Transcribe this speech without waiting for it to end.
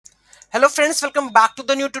Hello friends, welcome back to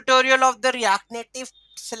the new tutorial of the React Native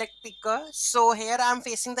Select Picker. So here I am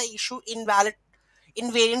facing the issue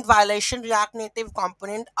invariant violation React Native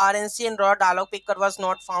component RNCAndroidDialogPicker was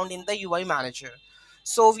not found in the UI manager.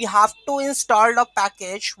 So we have to install a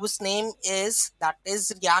package whose name is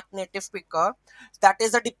React Native Picker. That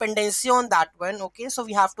is a dependency on that one. Okay, so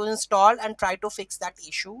we have to install and try to fix that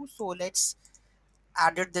issue. So let's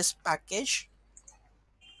add this package.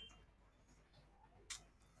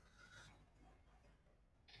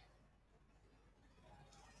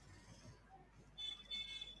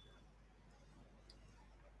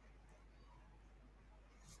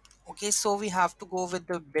 Okay, so we have to go with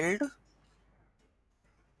the build.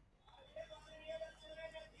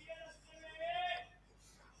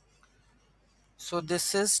 So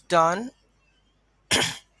this is done.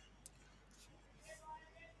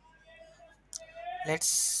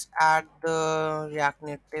 Let's add the React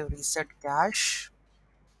Native reset cache,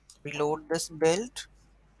 reload this build.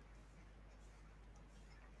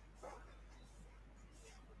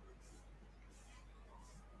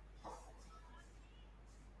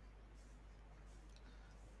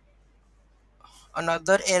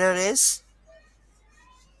 Another error is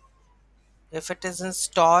if it is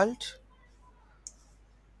installed,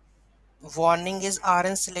 warning is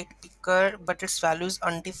rn select picker, but its value is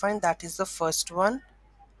undefined. That is the first one.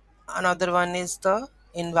 Another one is the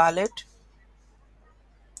invalid.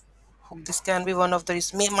 This can be one of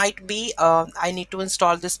the might be I need to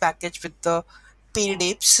install this package with the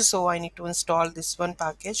pdips, so I need to install this one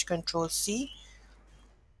package. Control C,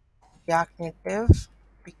 React Native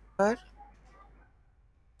Picker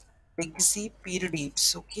big C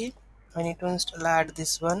pdips. Okay, I need to install add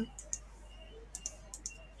this one.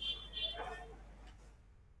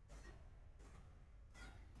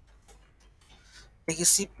 Big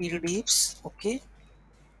C pdips. Okay,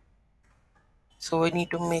 so we need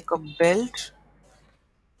to make a build,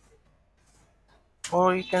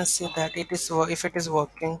 or you can say that it is if it is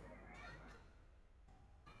working.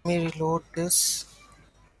 Let me reload this.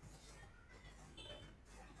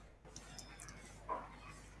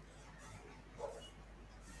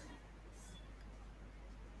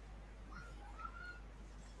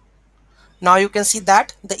 Now you can see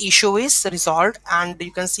that the issue is resolved, and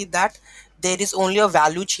you can see that there is only a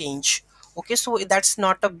value change. Okay, so that's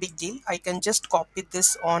not a big deal. I can just copy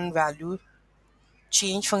this on value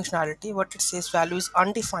change functionality. What it says, value is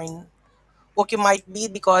undefined. Okay, might be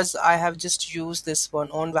because I have just used this one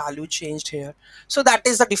on value changed here, so that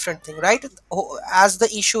is a different thing, right? As the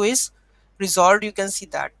issue is resolved, you can see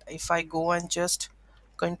that if I go and just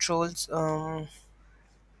controls,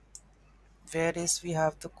 where is we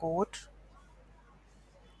have the code.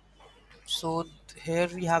 So here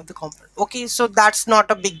we have the component. Okay, so that's not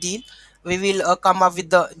a big deal. We will come up with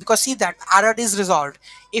the, because see that error is resolved.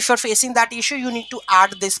 If you're facing that issue, you need to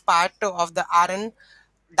add this part of the rn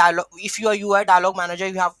dialog. If you are UI dialog manager,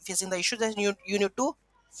 you have facing the issue, then you need to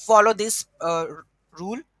follow this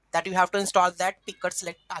rule, that you have to install that picker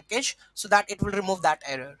select package, so that it will remove that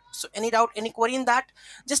error. So any doubt, any query in that,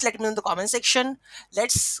 just let me know in the comment section.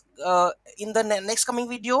 Let's in the next coming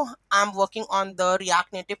video, I'm working on the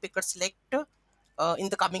React Native picker select in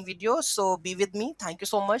the coming video. So be with me. Thank you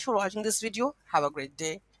so much for watching this video. Have a great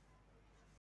day.